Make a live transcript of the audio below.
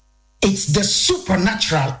It's the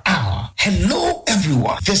supernatural hour. Hello,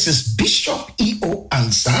 everyone. This is Bishop E.O.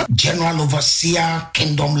 Ansah, General Overseer,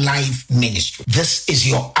 Kingdom Life Ministry. This is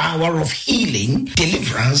your hour of healing,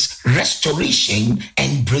 deliverance, restoration,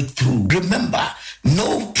 and breakthrough. Remember,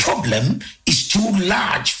 no problem is too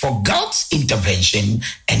large for God's intervention,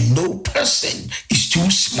 and no person is too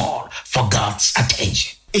small for God's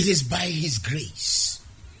attention. It is by His grace.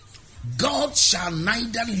 God shall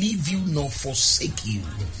neither leave you nor forsake you.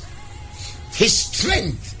 His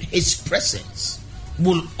strength, His presence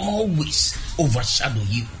will always overshadow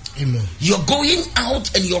you. Amen. You're going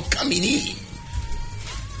out and you're coming in.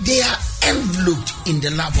 They are enveloped in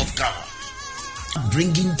the love of God.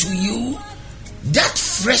 Bringing to you that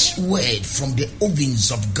fresh word from the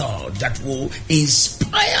ovens of God that will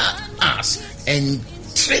inspire us and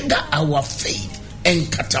trigger our faith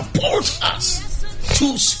and catapult us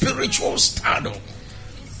to spiritual stardom,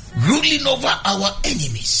 ruling over our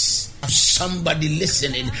enemies. Somebody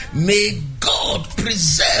listening, may God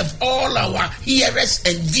preserve all our hearers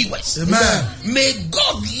and viewers. Amen. May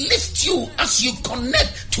God lift you as you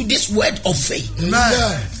connect to this word of faith.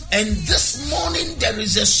 Amen. And this morning there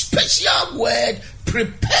is a special word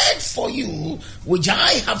prepared for you, which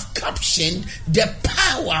I have captioned the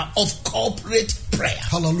power of corporate prayer.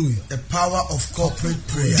 Hallelujah. The power of corporate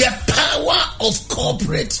prayer. The power of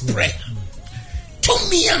corporate prayer.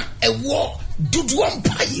 Tumia a war.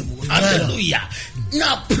 Hallelujah.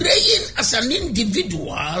 Now, praying as an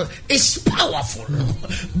individual is powerful,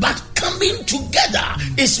 but coming together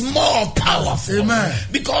is more powerful. Amen.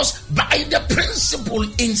 Because by the principle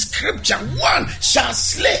in scripture, 1 shall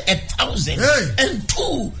slay 1,000 and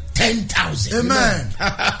 2 10,000. Amen.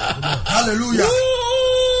 Hallelujah.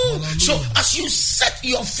 So as you set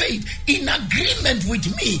your faith in agreement with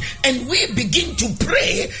me and we begin to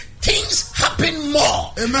pray, things happen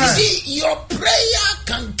more. Amen. You see, your prayer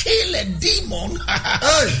can kill a demon,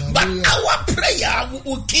 but our prayer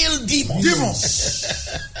will kill demons.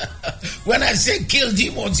 When I say kill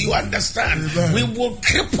demons, you understand. Amen. We will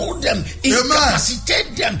cripple them,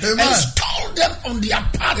 incapacitate them, and stall them on their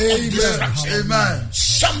path of destruction. Amen.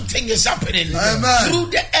 Something is happening through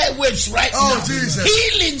the airwaves right now. Jesus.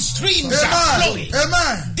 Healing streams are flowing.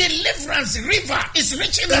 Amen. Deliverance river is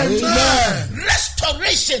reaching out. Amen.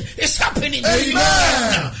 Restoration is happening.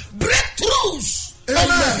 Amen. Breakthroughs.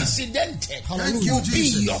 Unprecedented will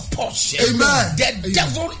be your portion. Amen. The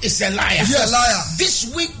devil is a liar. Yes. Liar.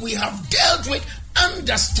 This week we have dealt with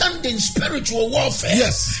understanding spiritual warfare.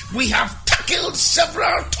 Yes. We have tackled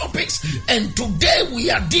several topics, and today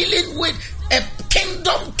we are dealing with a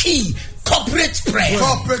kingdom key. Corporate prayer.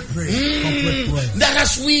 Corporate prayer. Corporate prayer. That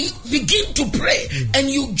as we begin to pray and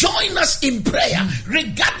you join us in prayer,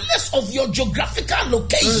 regardless of your geographical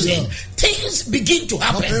location, things begin to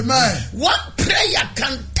happen. Amen. One prayer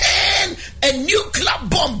can turn a nuclear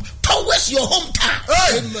bomb towards your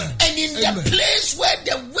hometown. Amen. And in the place where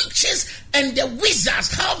the witches and the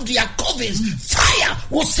wizards have their covens, fire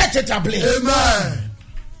will set it ablaze. Amen.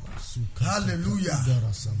 Hallelujah.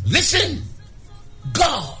 Listen,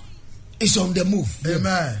 God is on the move.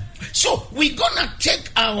 Amen. So we're gonna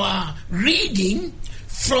take our reading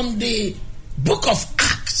from the book of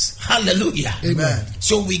Acts. Hallelujah. Amen.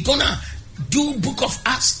 So we're gonna do book of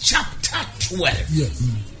Acts chapter 12.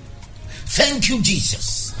 Yes. Thank you,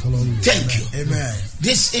 Jesus. Hallelujah. Thank you. Amen.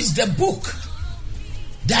 This is the book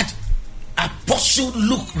that Apostle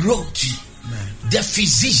Luke wrote. Amen. The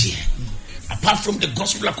physician. Apart from the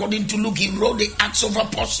gospel according to Luke, he wrote the Acts of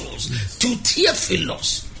Apostles to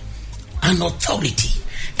Theophilus, an authority.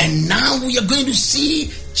 And now we are going to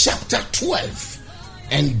see chapter 12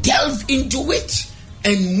 and delve into it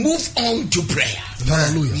and move on to prayer.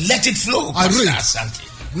 Hallelujah. Let it flow. I read.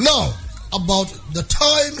 Asante. Now, about the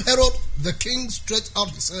time Herod the king stretched out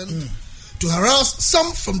his hand to harass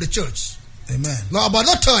some from the church. Amen. Now, about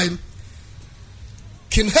that time,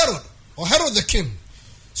 King Herod, or Herod the king,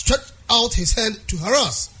 stretched out his hand to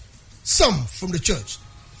harass some from the church.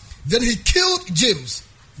 Then he killed James,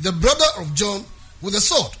 the brother of John, with a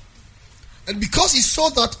sword. And because he saw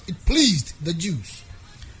that it pleased the Jews,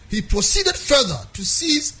 he proceeded further to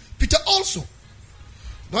seize Peter also.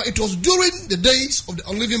 Now it was during the days of the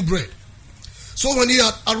unleavened bread. So when he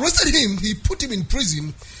had arrested him, he put him in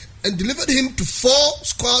prison and delivered him to 4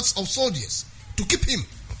 squads of soldiers to keep him,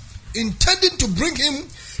 intending to bring him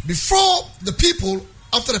before the people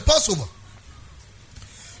after the Passover.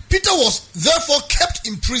 Peter was therefore kept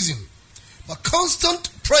in prison, but constant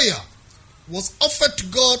prayer was offered to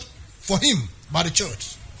God for him by the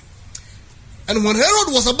church. And when Herod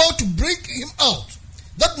was about to bring him out,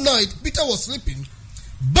 that night Peter was sleeping,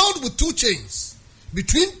 bound with 2 chains,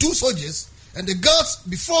 between 2 soldiers, and the guards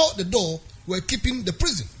before the door were keeping the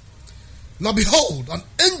prison. Now behold, an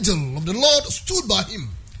angel of the Lord stood by him,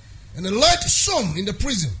 and a light shone in the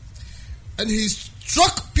prison. And he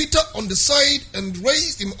struck Peter on the side and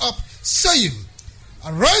raised him up, saying,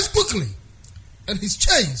 Arise quickly. And his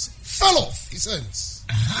chains fell off his hands.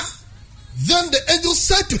 Then the angel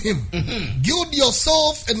said to him, Gird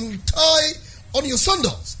yourself and tie on your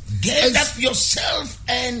sandals. Gird up yourself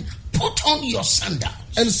and put on your sandals.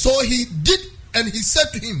 And so he did, and he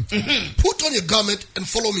said to him, Put on your garment and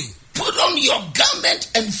follow me. Put on your garment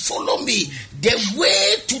and follow me. The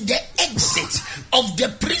way to the exit of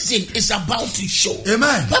the prison is about to show.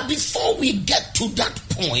 Amen. But before we get to that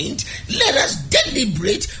point, let us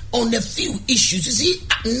deliberate on a few issues. You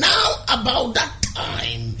see, now about that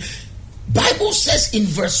time, Bible says in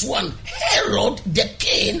verse 1, Herod the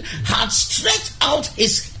king had stretched out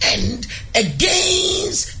his hand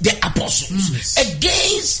against the apostles,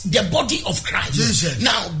 against the body of Christ. Jesus.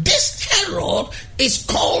 Now, this Herod is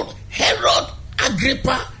called Herod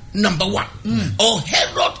Agrippa number 1, or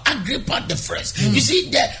Herod Agrippa the first. You see,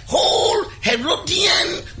 the whole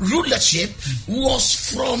Herodian rulership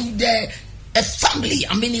was from a family.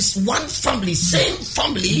 I mean, it's one family, same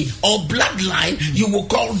family or bloodline you will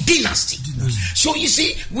call dynasty. So you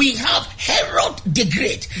see, we have Herod the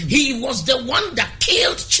Great. He was the one that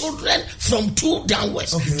killed children from 2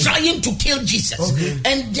 downwards, trying to kill Jesus.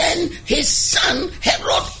 And then his son,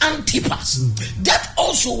 Herod Antipas, that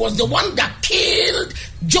also was the one that killed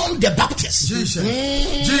John the Baptist.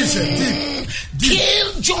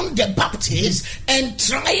 Killed John the Baptist and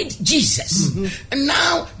tried Jesus. And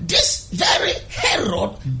now this very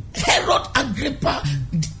Herod Agrippa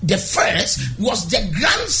the first, was the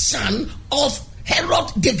grandson of Herod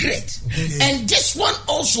the Great. And this one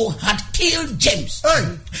also had killed James.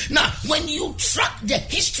 Now, when you track the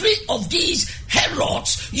history of these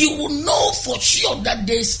Herods, you will know for sure that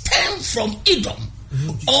they stem from Edom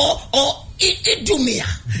or Idumea.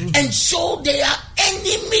 And so they are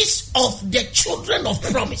enemies of the children of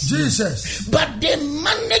promise. Jesus. But they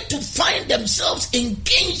managed to find themselves in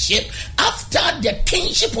kingship after the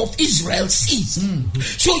kingship of Israel ceased.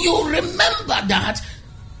 So you remember that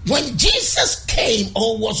when Jesus came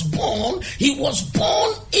or was born, he was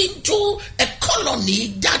born into a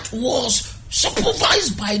colony that was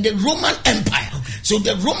supervised by the Roman Empire. So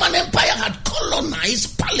the Roman Empire had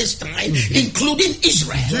colonized Palestine, including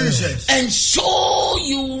Israel. Jesus. And so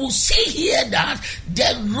you see here that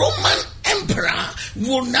the Roman emperor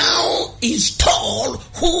will now install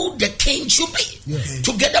who the king should be,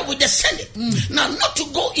 together with the Senate. Now, not to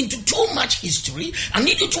go into too much history, I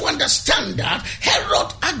need you to understand that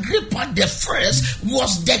Herod Agrippa the first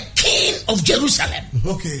was the king of Jerusalem.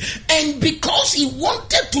 And because he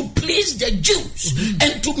wanted to please the Jews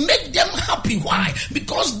and to make them happy, why?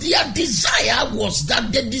 Because their desire was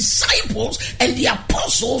that the disciples and the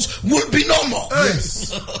apostles will be no more.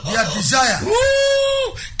 Their desire.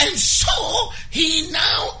 And so he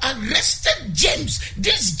now arrested James.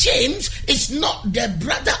 This James is not the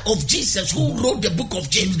brother of Jesus who wrote the book of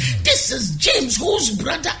James. This is James whose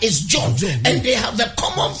brother is John. And they have a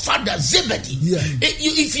common father, Zebedee.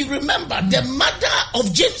 If you remember, the mother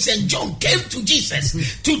of James and John came to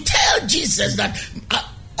Jesus to tell Jesus that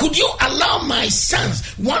could you allow my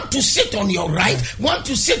sons, one to sit on your right, one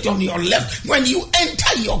to sit on your left, when you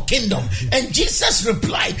enter your kingdom? And Jesus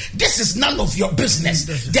replied, this is none of your business.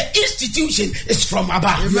 The institution is from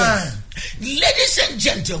above. Ladies and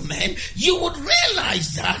gentlemen, you would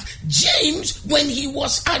realize that James, when he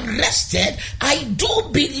was arrested, I do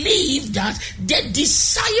believe that the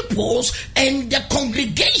disciples and the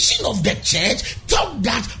congregation of the church thought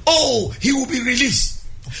that, he will be released.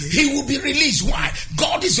 He will be released. Why?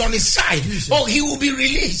 God is on his side. He will be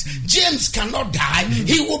released. James cannot die.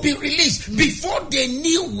 He will be released. Before they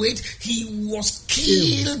knew it, he was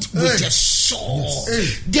killed with a sword.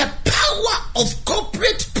 The power of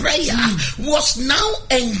corporate prayer was now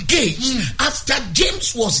engaged after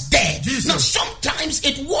James was dead. Now, sometimes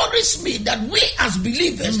it worries me that we as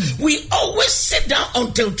believers, we always sit down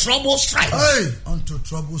until trouble strikes. Until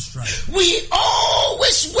trouble strikes. We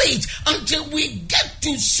always wait until we get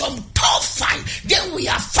to some tough fight. Then we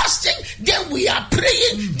are fasting. Then we are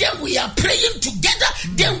praying. Then we are praying together.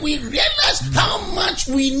 Then we realize how much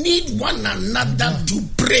we need one another to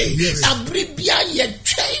pray.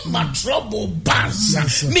 my trouble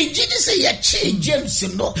bars. Me did say ye change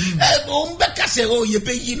James no. Umbeka say oh ye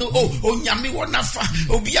be you know oh nyame wonafa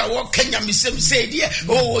obi a wo kanya me say there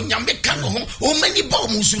oh nyame ka no oh many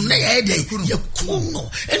bombs na ye dey ye kuno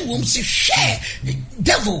and wom say share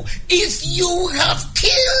devil. If you have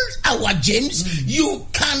killed our James, you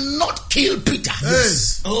cannot kill Peter.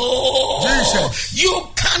 Yes. Oh, Jesus. you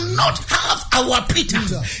cannot have our Peter.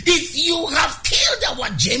 If you have killed our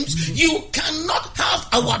James, you cannot have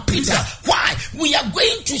our Peter. Why? We are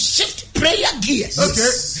going to shift prayer gears.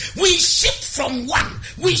 Okay. We shift from 1,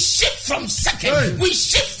 we shift from 2nd, we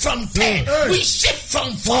shift from 10, we shift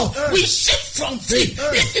from 4, we shift from 3.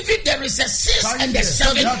 If there is a 6 and a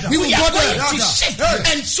 7, we are going to shift.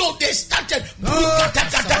 And so they started. In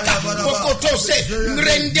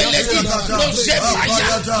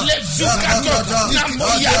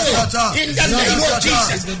the name of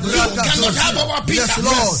Jesus, you cannot have our Peter. Yes,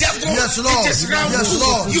 Lord. Yes, Lord. It is round. Yes,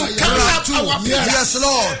 Lord. You cannot have our Peter. Yes,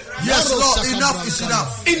 Lord. Yes, Lord. Enough is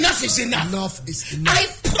enough. Enough is enough. Enough is enough. I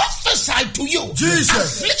prophesy to you, Jesus.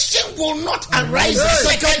 affliction will not arise a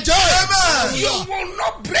second time. Amen. You will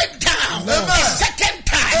not break down Amen. a second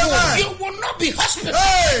time. Amen. You will not be hospitalized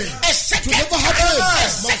Hey. a second never time. happen. A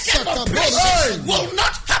second operation will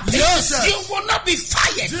not happen. Jesus. You will not be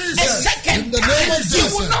fired a Jesus. second In the time. name of You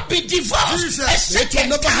Jesus. will not be divorced Jesus. a It will second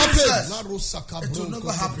never time. happen. It will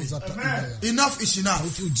never happen. Enough is enough.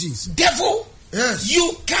 Thank you, Jesus. Devil, Yes.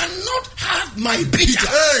 you cannot have my Peter.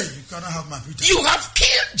 Hey, you cannot have my Peter. You have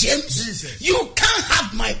killed James. Jesus. You can't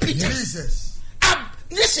have my Peter. Jesus.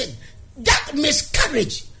 Listen, that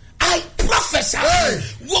miscarriage, I prophesy,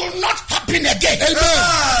 will not happen again.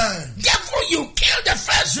 Amen. Devil, you kill the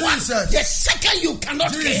first one. The second you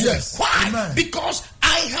cannot kill. Why? Amen. Because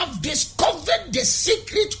I have discovered the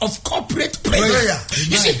secret of corporate prayer.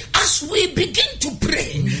 You see, as we begin to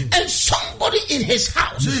pray and somebody in his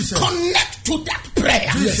house connect to that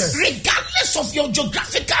prayer, regardless of your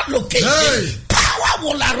geographical location, power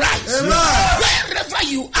will arise wherever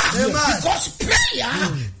you are. Because prayer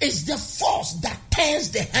is the force that turns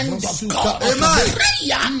the hand of God.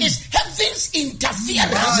 Prayer is heaven's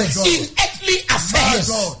interference in earthly affairs.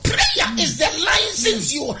 Prayer is the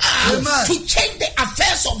license you have to change the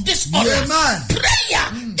affairs of this earth.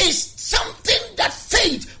 Prayer is something that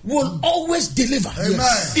faith will always deliver.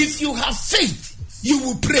 If you have faith, you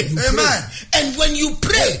will pray. And when you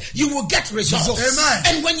pray, you will get results.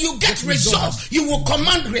 And when you get results, you will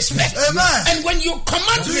command respect. And when you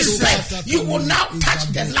command respect, you will now touch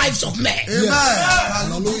the lives of men.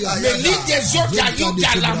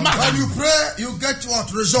 When you pray, you get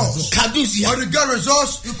what? Results. When you get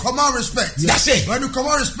results, you command respect. That's it. When you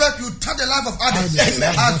command respect, you touch the life of others.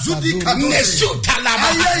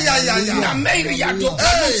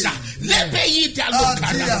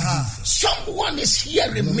 Someone is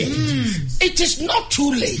hearing me. It is not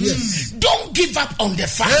too late. Don't give up on the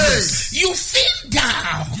fight. You feel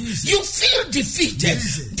down. You feel defeated.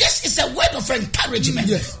 This is a word of encouragement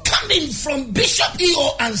coming from Bishop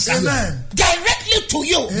E.O. Ansah directly to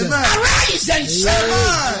you. Arise and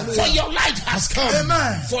shine, for your light has come.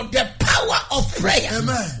 For the power of prayer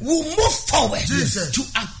will move forward to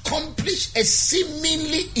accomplish a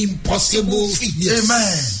seemingly impossible feat.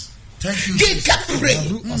 Thank you. They can pray.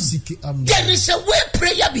 There is a way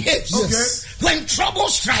prayer behaves. When trouble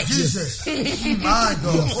strikes. My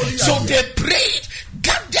God. So they prayed,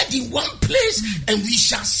 gathered in one place, and we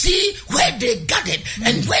shall see where they gathered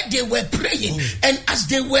and where they were praying. And as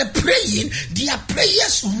they were praying, their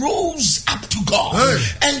prayers rose up to God.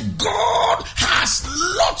 And God has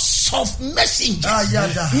lots of messengers.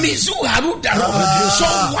 So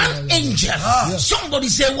one angel. Somebody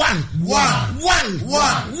say one.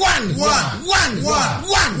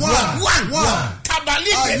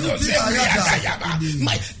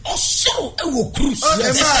 My Osuru ewo cruise.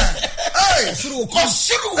 Osuru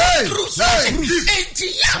cruise.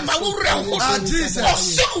 Entiyama ura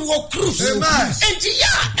Osuru wo cruise.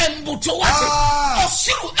 Entiya embuto wate.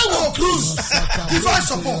 Osuru ewo cruise. Divine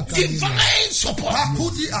support. Divine support.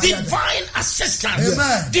 Divine assistance.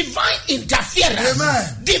 Divine interference.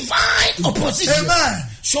 Divine opposition.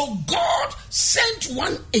 So God sent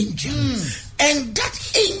one angel, and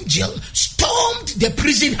that angel stormed the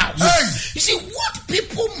prison house. You see, what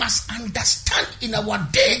people must understand in our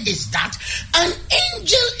day is that an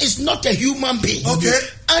angel is not a human being.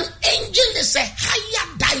 An angel is a higher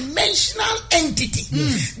dimensional entity.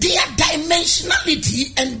 Their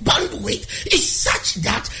dimensionality and bandwidth is such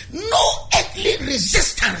that no earthly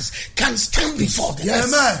resistance can stand before them.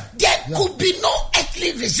 There could be no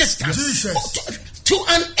earthly resistance. To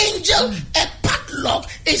an angel, a padlock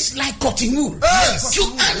is like cutting wool. To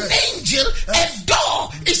an angel, a door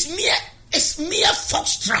It's mere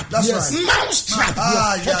fox trap. That's right. Mouse trap.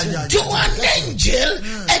 To an angel,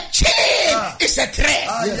 a chain is a thread.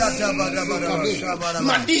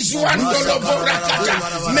 Mandizuandolo Borakata,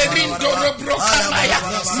 Merindoro Brokamaya,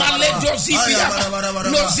 Maledo Zibia,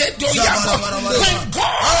 Nozedo Yama. When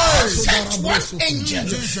God sent one angel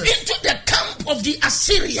into the camp of the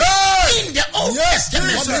Assyrians in the Old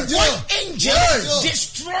Testament, one angel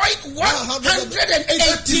destroyed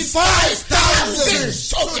 185,000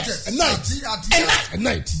 soldiers. A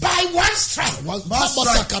night. By one strike. By one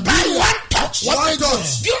touch. Do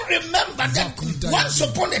you remember that once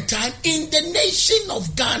upon a time in the nation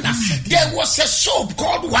of Ghana there was a soap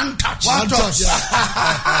called One Touch? One Touch.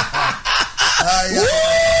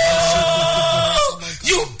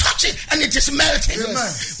 You touch it and it is melting.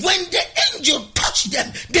 When the angel touched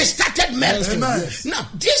them, they started melting. Now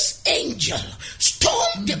this angel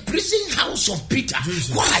stormed the prison house of Peter.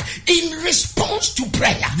 Why? In response to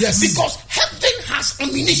prayer. Because heaven has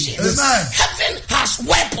ammunition. Heaven has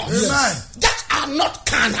weapons that are not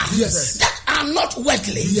carnal, that are not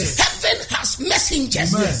worldly. Heaven has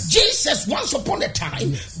messengers. Jesus once upon a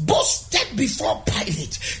time boasted before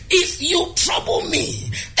Pilate, if you trouble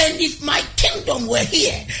me and if my kingdom were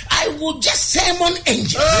here, I will just summon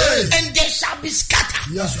angels and they shall be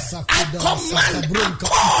scattered. I command a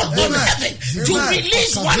call on heaven to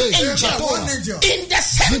release one angel in the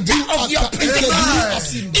center of your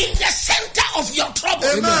predicament, in the center of your trouble,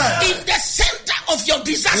 in the center of your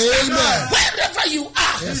disaster. Wherever you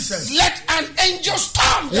are, let an angel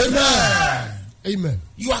storm. Amen.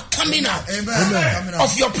 You are coming out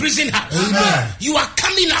of your prison house. You are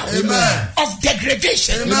coming out of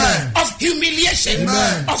degradation, of humiliation,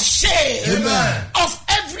 of shame, of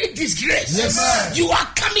every disgrace. You are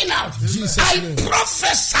coming out. I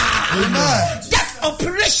prophesy that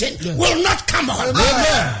operation will not come on.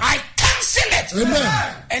 I cancel it.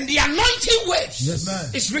 And the anointing waves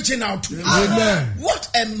is reaching out to you. What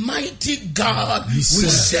a mighty God we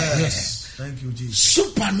serve. Thank you, Jesus.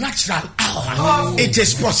 Supernatural hour. It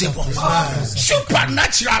is possible.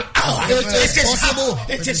 Supernatural hour.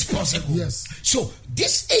 It is possible. So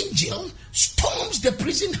this angel storms the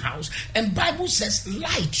prison house, and Bible says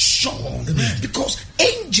light shone, because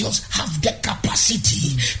angels have the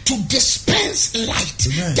capacity to dispense light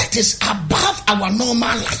that is above our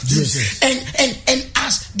normal light. And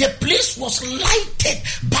as the place was lighted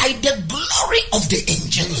by the glory of the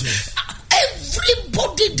angels,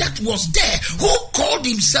 everybody that was there who called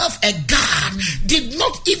himself a god did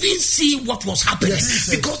not even see what was happening,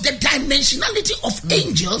 because the dimensionality of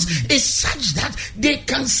angels is such that they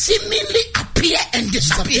can seemingly appear and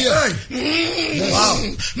disappear.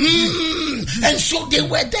 And so they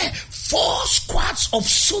were there. 4 squads of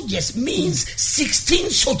soldiers means 16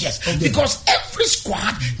 soldiers, because every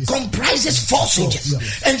squad comprises 4 soldiers.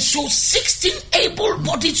 And so 16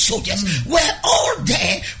 able-bodied soldiers were all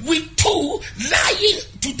there, with 2 lying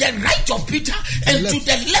to the right of Peter and to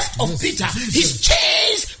the left of Peter. His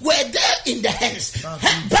chains were there in the hands,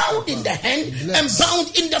 bound in the hand and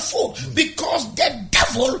bound in the foot, because the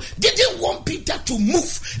devil didn't want Peter to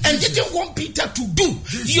move and didn't want Peter to do.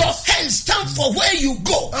 Your hands stand for where you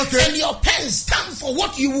go, and your hands stand for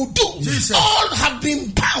what you will do. All have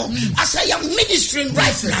been bound. As I am ministering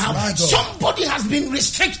right now, somebody has been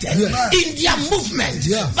restricted in their movement,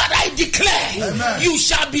 but I declare you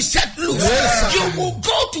shall be set loose. You will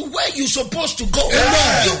go to where you're supposed to go.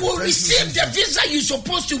 You will receive the visa you're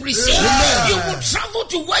supposed to receive. You will travel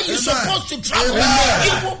to where you're supposed to travel.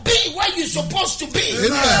 You will be where you're supposed to be.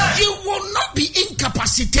 You will not be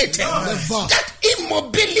incapacitated. That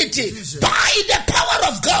immobility, by the power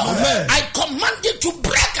of God, I command you to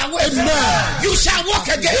break away. You shall walk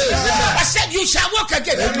again. I said you shall walk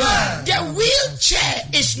again. The wheelchair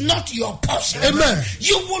is not your portion.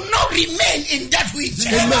 You will not remain in that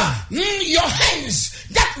wheelchair. Your hands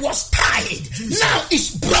that was tied now is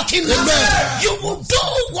broken. You will do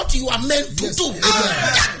what you are meant to do.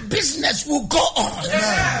 That business will go on.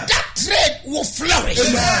 That trade will flourish.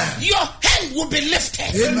 Your hand will be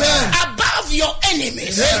lifted above your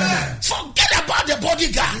enemies. Forget about the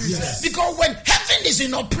bodyguards, because when heaven is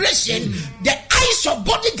in operation, the eyes of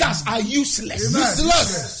bodyguards are useless.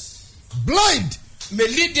 Blind.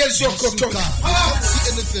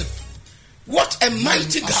 What a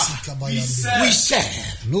mighty God we serve.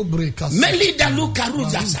 Melida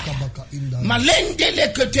Lukaruzasa.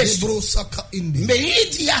 Malendele Ketesto.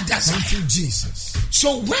 Meidia Dasa.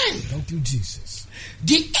 So when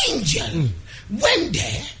the angel went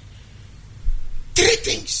there, 3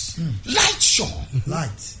 things. Light shone.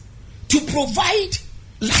 Light. To provide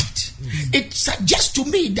light. It suggests to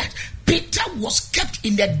me that Peter was kept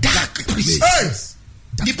in the dark prison.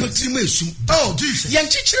 Oh, Jesus.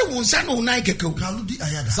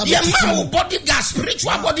 Bodyguards,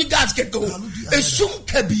 spiritual bodyguards, Jesus.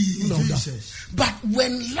 But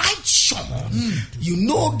when light shone, you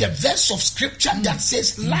know the verse of scripture that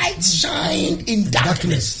says, light shined in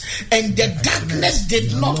darkness, and the darkness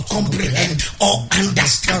did not comprehend or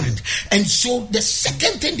understand. And so the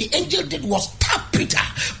second thing the angel did was tap Peter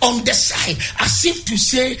on the side, as if to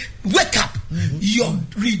say, wake up, your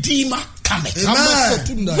Redeemer cometh.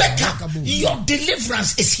 Wake up, your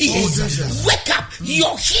deliverance is here. Wake up,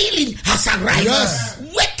 your healing has arrived.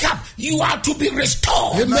 Wake up, you are to be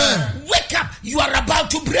restored. Wake up, you are about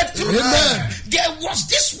to break through. There was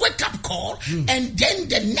this wake up call, and then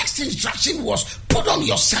the next instruction was, put on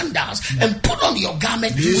your sandals and put on your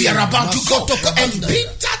garment. We are about to go. And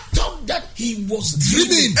Peter thought that he was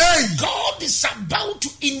dreaming. God is about to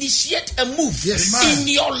initiate a move in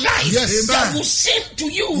your life that will seem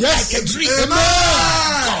to you like a dream.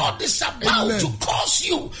 God is about to cause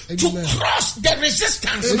you to cross the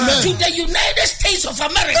resistance to the United States of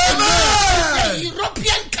America, to the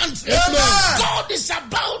European countries. God is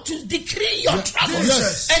about to decree your travel,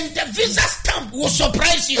 and the visa stamp will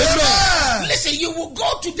surprise you. Listen, you will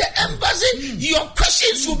go to the embassy, your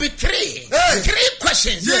questions will be three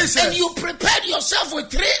questions, and you prepared yourself with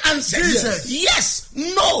three answers. Yes,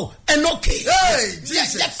 no, and okay.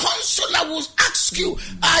 The consular will ask you,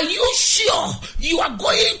 are you sure you are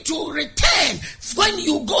going to return? When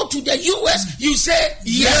you go to the US, you say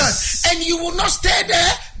yes. And you will not stay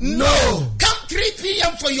there? No. Come 3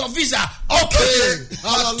 p.m. for your visa. Okay.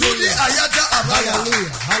 Hallelujah.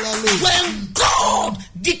 When God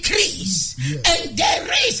decrees and there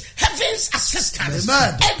is heaven's assistance,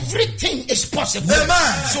 everything is possible.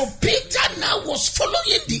 So Peter now was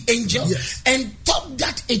following the angel and thought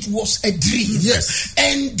that it was a dream.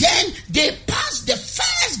 And then they passed the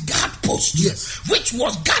first guard post, which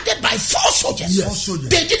was guarded by 4 soldiers.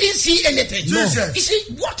 They didn't see anything. You see,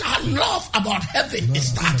 what I love about heaven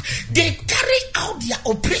is that they carry out their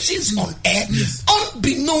operations on earth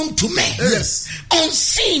unbeknown to men,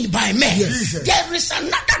 unseen by men. There is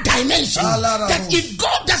another dimension that if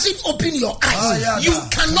God doesn't open your eyes, you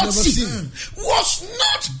cannot see. Was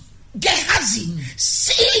not Gehazi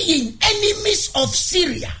seeing enemies of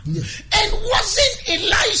Syria, and wasn't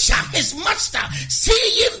Elisha, his master,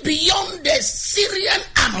 seeing beyond the Syrian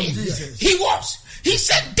army? He was. He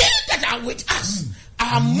said, they that are with us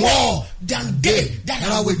are more than they that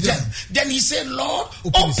are with them. Then he said, Lord,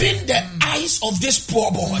 open the eyes of this poor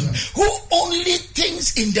boy who only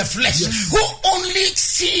thinks in the flesh, who only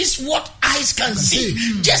sees what eyes can see.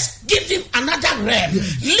 Just give him another realm.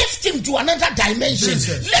 Lift him to another dimension.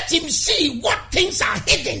 Let him see what things are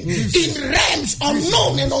hidden in realms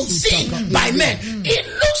unknown and unseen by men. It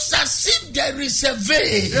looks as if there is a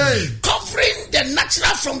veil covering the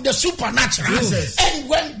natural from the supernatural. And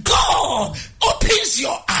when God opens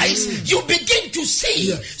your eyes, you begin to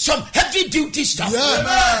see some heavy duty stuff.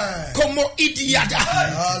 Como idiada,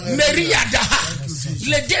 meriada,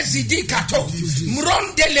 ledezidikato,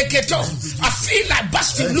 mrondeleketo. I feel like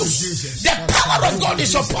busting loose. The power of God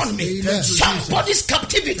is upon me. Somebody's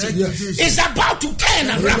captivity is about to turn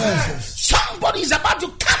around. Somebody is about to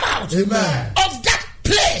come out of that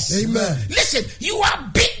place. Listen, you are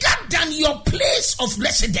bigger than your place of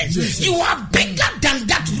residence. You are bigger than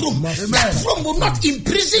that room. That room will not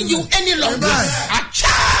imprison you any longer. A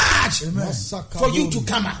charge for you to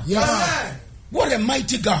come out. What a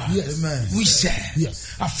mighty God we serve.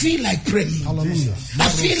 I feel like praying. I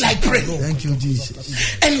feel like praying. Thank you,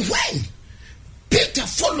 Jesus. And when Peter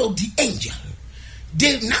followed the angel,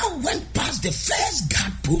 they now went past the first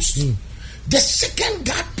guard post, the second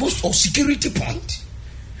guard post or security point,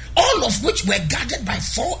 all of which were guarded by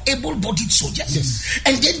 4 able-bodied soldiers.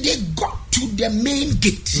 And then they got to the main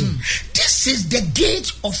gate. This is the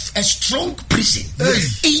gate of a strong prison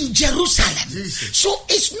in Jerusalem. So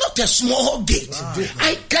it's not a small gate.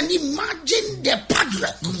 I can imagine the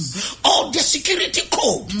padlock or the security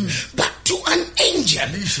code, but to an angel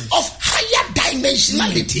of higher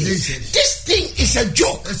dimensionality, this thing is a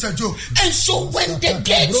joke. It's a joke. And so when the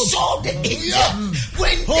gate saw the angel,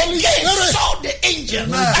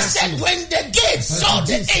 I said, when the gate saw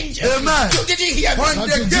the angel, you didn't hear me. When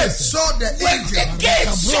the gate saw the angel,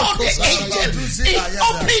 it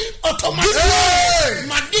opened automatically.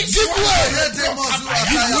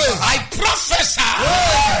 I prophesy,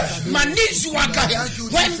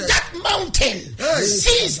 when that mountain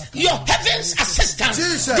sees your heaven's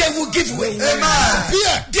assistance, they will give way.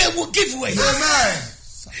 They will give way.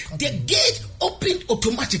 The gate opened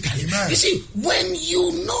automatically. You see, when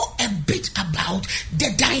you know a bit about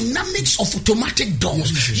the dynamics of automatic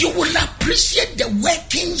doors, you will appreciate the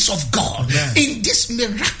workings of God in this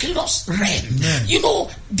miraculous realm. You know,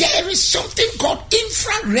 there is something called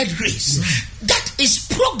infrared rays that is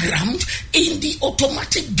programmed in the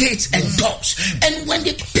automatic gates and doors. And when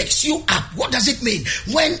it picks you up, what does it mean?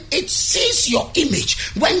 When it sees your image,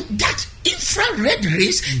 when that infrared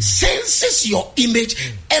rays senses your image,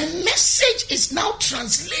 a message is now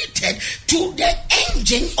translated to the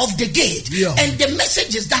engine of the gate, and the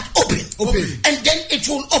message is that open, and then it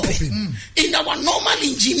will open. In our normal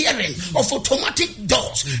engineering of automatic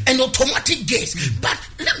doors and automatic gates, but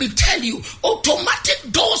let me tell you,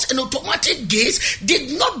 automatic doors and automatic gates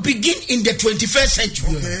did not begin in the 21st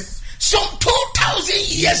century. Some 2,000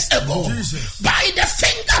 years ago, by the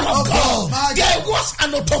finger of God, there was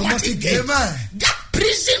an automatic gate. That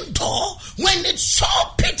prison door, when it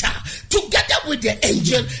saw Peter together with the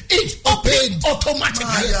angel, it opened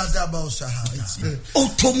automatically.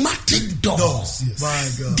 Automatic doors.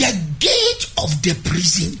 The gate of the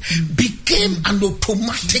prison became an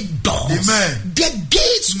automatic door. The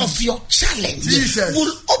gates of your challenge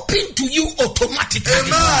will open to you automatically.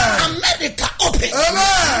 America open.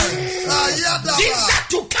 Visa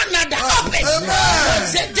to Canada open.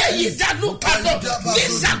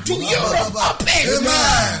 Visa to Europe open.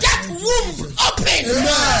 That womb open.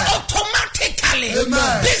 Automatically.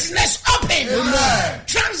 Business open.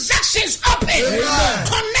 Transactions open.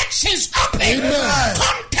 Connections open.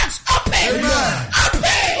 Contacts open.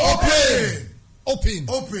 Open.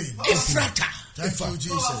 Ephrata.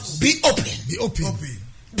 Be open.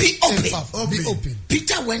 Be open.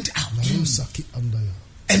 Peter went out.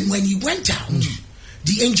 And when he went out,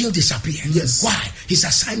 the angel disappeared. Why? His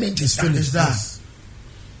assignment is finished.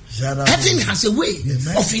 Heaven has a way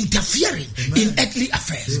of interfering in earthly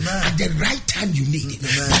affairs at the right time you need it.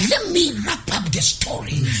 But let me wrap up the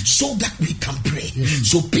story so that we can pray.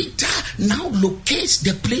 So Peter now locates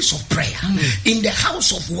the place of prayer in the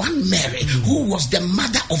house of one Mary, who was the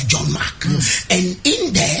mother of John Mark. And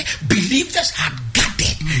in there, believers had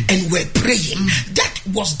gathered and were praying. That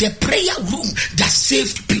was the prayer room that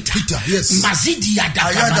saved Peter.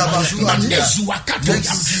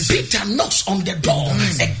 Peter knocks on the door.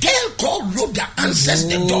 A girl called Rhoda answers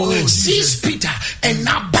the door, sees Peter, and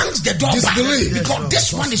now bangs the door back because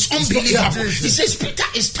this one is unbelievable. He says Peter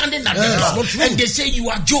is standing at the door, and they say you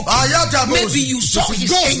are joking. Maybe you saw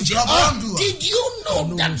his angel. Did you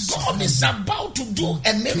know that God is about to do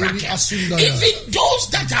a miracle? Even those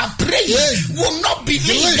that are praying will not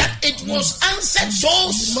believe that it was answered so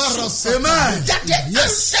that the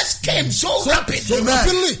answers came so rapidly.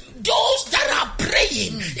 Those that are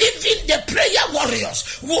praying, even the prayer warriors,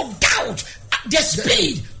 will doubt the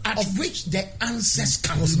speed at which the answers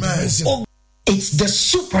come. It's the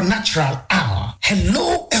supernatural hour.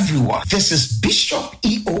 Hello, everyone. This is Bishop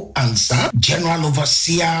E.O. Ansah, General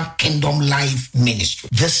Overseer, Kingdom Life Ministry.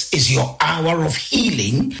 This is your hour of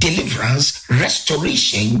healing, deliverance,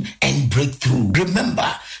 restoration, and breakthrough.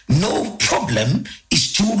 Remember, no problem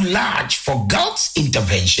is too large for God's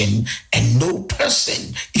intervention, and no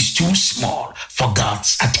person is too small for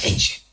God's attention.